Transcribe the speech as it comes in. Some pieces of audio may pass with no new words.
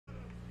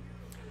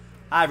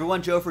Hi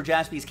everyone, Joe for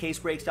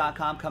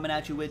JaspysCaseBreaks.com coming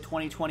at you with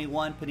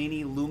 2021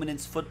 Panini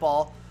Luminance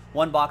Football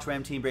one box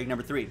Ram Team Break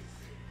number 3.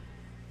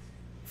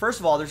 First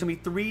of all, there's going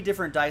to be 3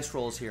 different dice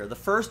rolls here. The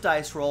first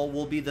dice roll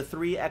will be the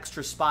 3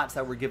 extra spots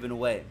that were given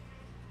away.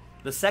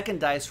 The second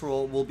dice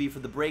roll will be for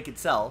the break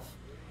itself.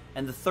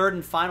 And the third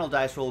and final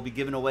dice roll will be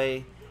giving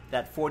away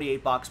that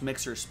 48 box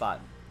mixer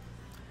spot.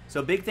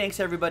 So big thanks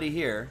to everybody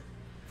here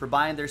for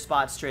buying their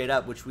spots straight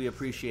up, which we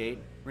appreciate.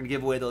 We're going to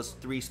give away those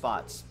 3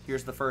 spots.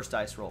 Here's the first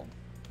dice roll.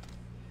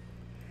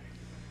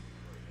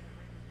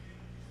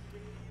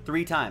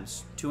 3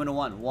 times. 2 and a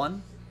 1.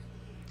 1,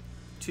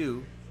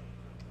 2,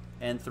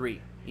 and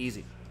 3.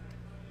 Easy.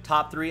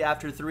 Top 3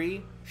 after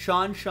 3,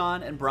 Sean,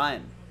 and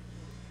Brian.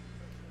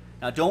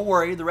 Now don't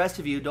worry, the rest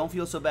of you, don't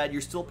feel so bad.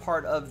 You're still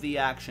part of the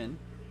action.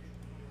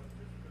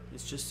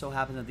 It's just so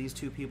happens that these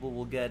 2 people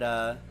will get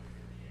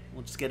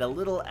we'll just get a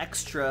little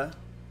extra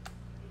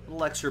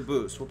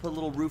boost. We'll put a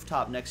little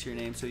rooftop next to your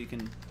name so you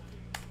can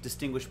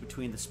distinguish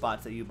between the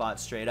spots that you bought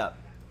straight up.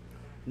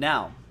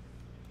 Now,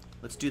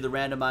 let's do the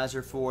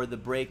randomizer for the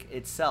break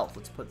itself.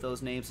 Let's put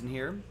those names in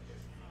here.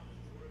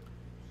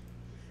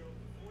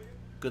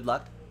 Good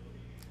luck.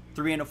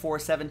 3 and a 4,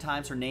 7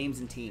 times for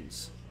names and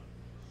teams.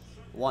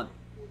 1,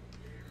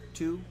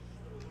 2,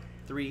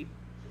 3,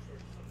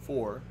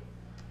 4,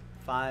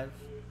 5,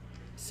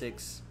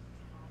 6,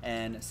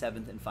 and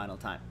 7th and final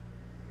time.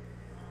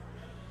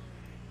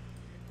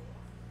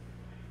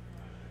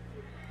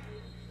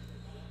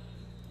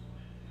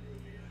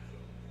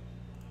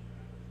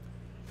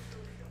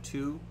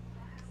 Two,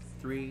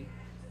 3,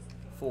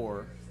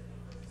 4,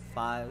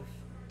 5,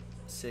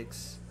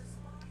 6,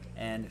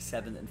 and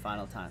 7th and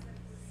final time.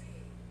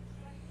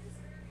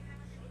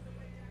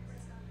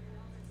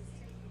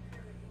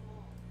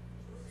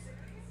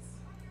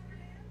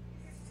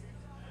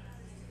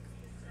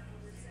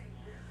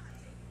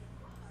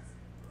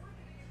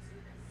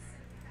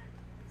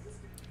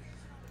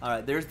 All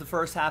right, there's the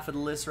first half of the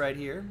list right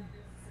here.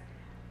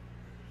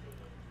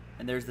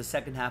 And there's the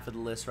second half of the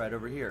list right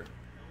over here.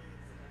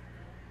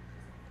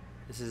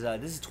 This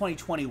is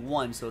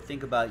 2021, so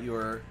think about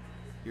your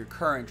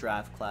current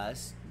draft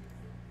class.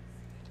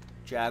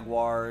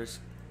 Jaguars,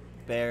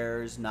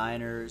 Bears,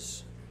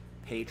 Niners,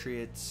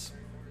 Patriots.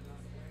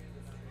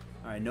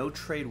 All right, no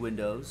trade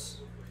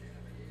windows.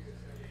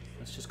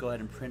 Let's just go ahead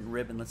and print and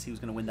rip and let's see who's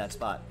going to win that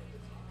spot.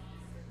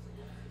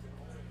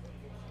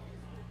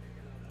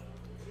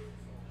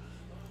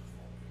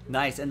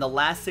 Nice, and the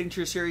last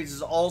signature series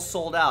is all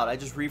sold out. I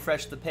just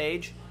refreshed the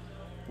page.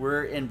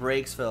 We're in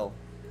Breaksville.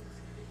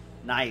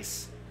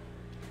 Nice.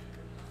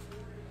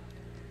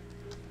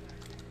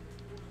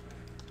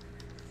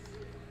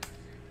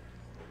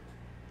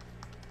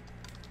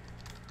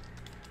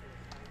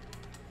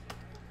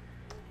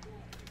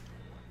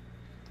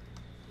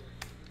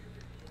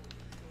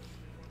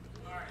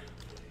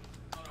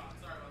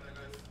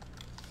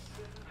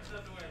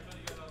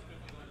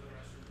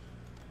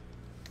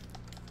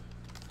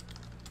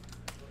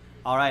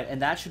 All right,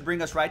 and that should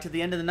bring us right to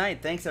the end of the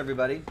night. Thanks,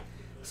 everybody.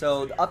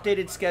 So the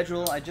updated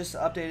schedule, I just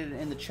updated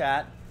it in the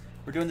chat.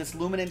 We're doing this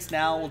Luminance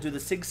now. We'll do the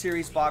SIG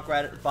Series box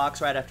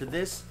right after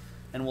this,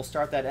 and we'll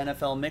start that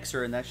NFL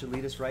mixer, and that should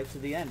lead us right to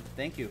the end.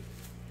 Thank you.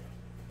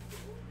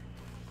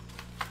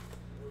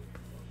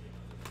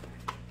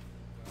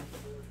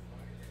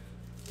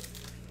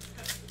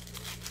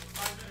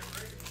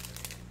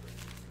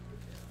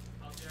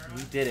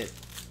 We did it.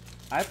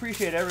 I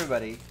appreciate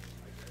everybody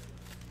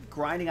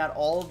grinding out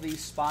all of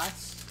these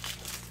spots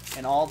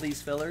and all of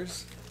these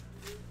fillers.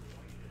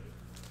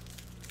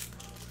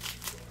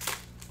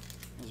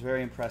 It was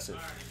very impressive.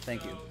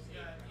 Thank you.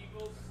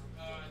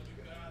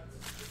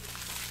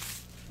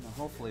 Now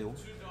hopefully we'll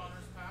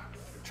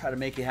try to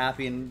make you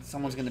happy, and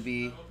someone's going to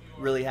be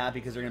really happy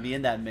because they're going to be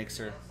in that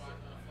mixer.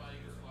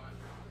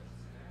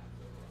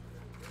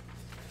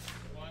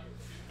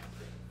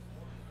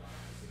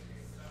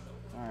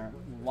 All right,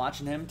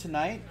 watching him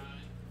tonight,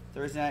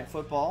 Thursday Night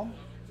Football.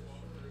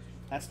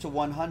 That's to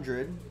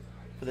 100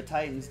 for the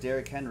Titans,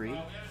 Derrick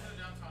Henry.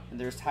 And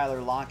there's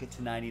Tyler Lockett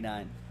to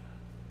 99.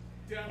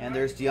 And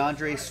there's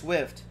DeAndre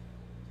Swift.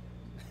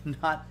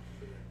 not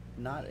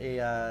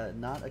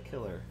a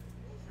killer,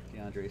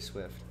 DeAndre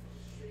Swift.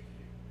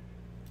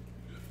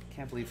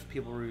 Can't believe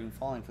people were even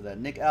falling for that.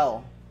 Nick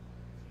L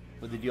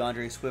with the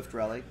DeAndre Swift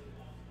relic.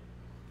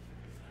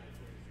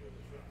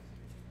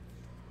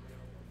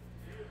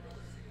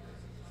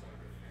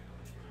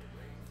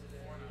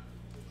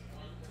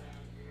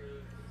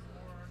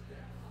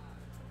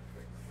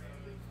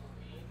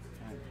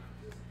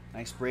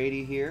 Nice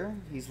Brady here.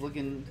 He's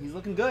looking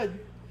good.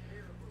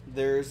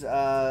 There's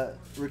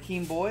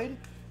Rakeem Boyd,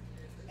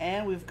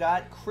 and we've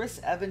got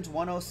Chris Evans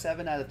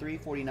 107 out of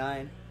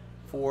 349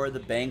 for the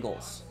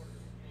Bengals.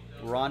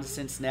 We're on to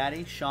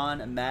Cincinnati.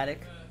 Sean Maddock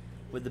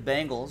with the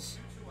Bengals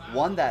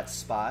won that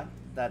spot,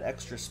 that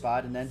extra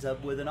spot, and ends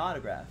up with an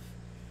autograph.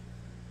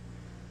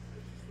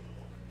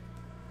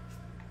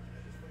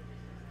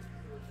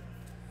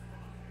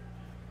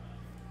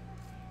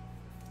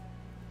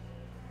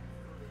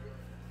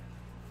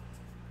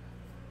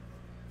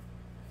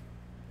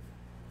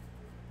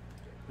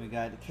 We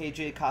got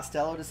KJ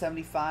Costello to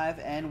 75,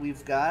 and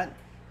we've got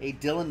a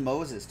Dylan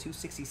Moses,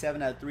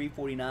 267 out of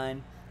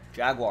 349,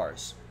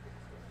 Jaguars.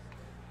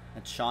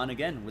 That's Sean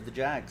again with the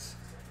Jags.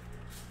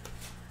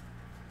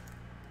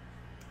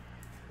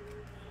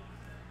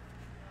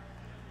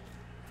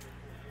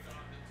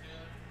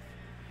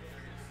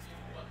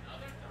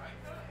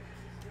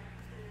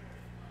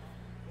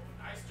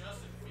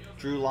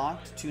 Drew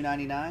Locked,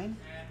 299.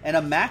 And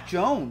a Mac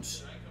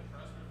Jones.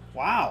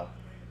 Wow.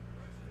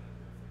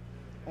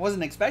 I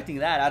wasn't expecting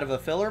that out of a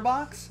filler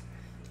box.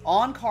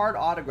 On-card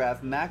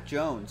autograph, Mac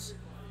Jones.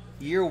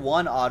 Year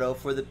 1 auto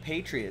for the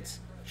Patriots.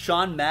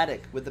 Sean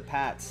Maddock with the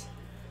Pats.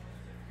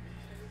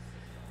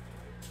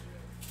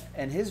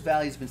 And his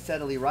value's been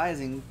steadily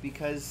rising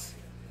because,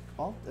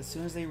 well, as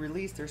soon as they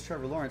released, there's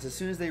Trevor Lawrence. As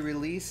soon as they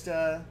released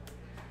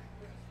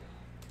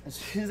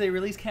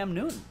Cam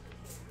Newton.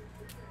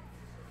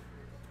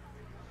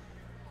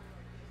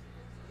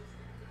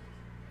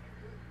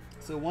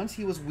 So once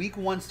he was week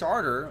 1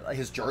 starter,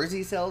 his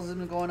jersey sales have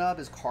been going up,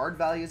 his card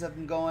values have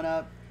been going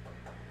up.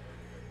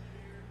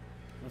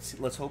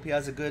 Let's hope he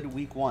has a good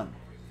week 1,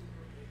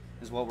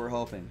 is what we're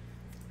hoping.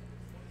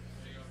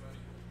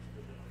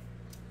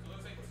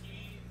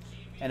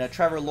 And a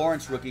Trevor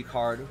Lawrence rookie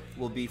card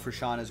will be for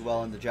Sean as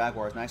well in the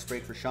Jaguars. Nice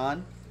break for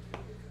Sean.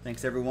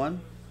 Thanks everyone.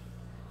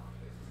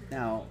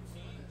 Now,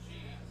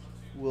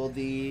 will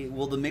the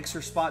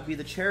mixer spot be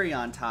the cherry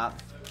on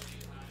top?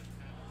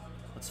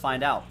 Let's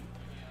find out.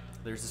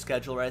 There's the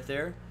schedule right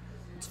there.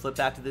 Let's flip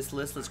back to this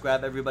list. Let's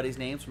grab everybody's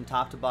names from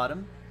top to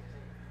bottom.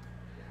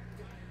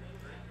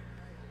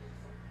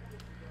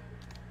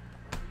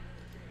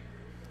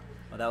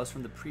 Well, that was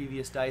from the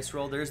previous dice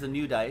roll. There's the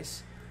new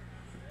dice,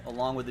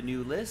 along with the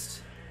new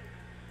list.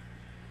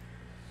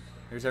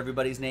 There's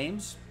everybody's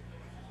names.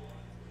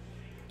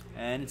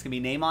 And it's going to be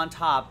name on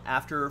top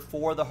after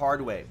 4 the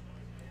hard way.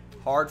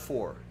 Hard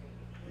 4.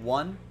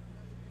 1,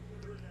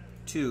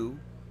 2,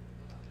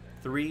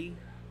 3,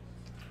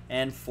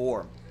 and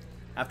 4.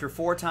 After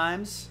 4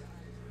 times,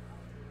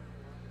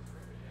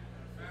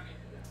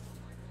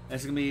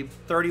 there's going to be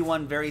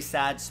 31 very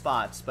sad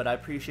spots, but I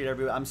appreciate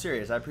everybody. I'm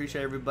serious. I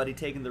appreciate everybody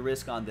taking the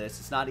risk on this.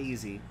 It's not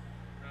easy.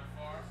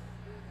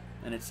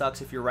 And it sucks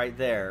if you're right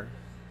there.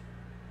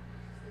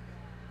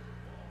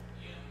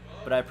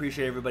 But I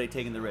appreciate everybody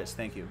taking the risk.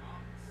 Thank you.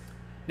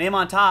 Name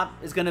on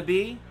top is going to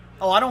be,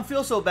 oh, I don't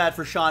feel so bad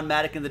for Sean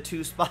Maddock in the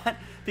 2 spot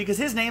because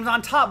his name's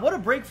on top. What a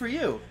break for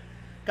you.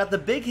 Got the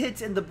big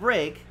hits in the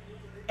break,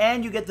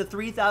 and you get the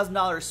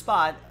 $3,000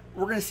 spot.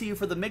 We're going to see you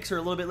for the mixer a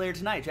little bit later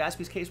tonight.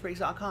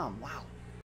 JaspysCaseBreaks.com. Wow.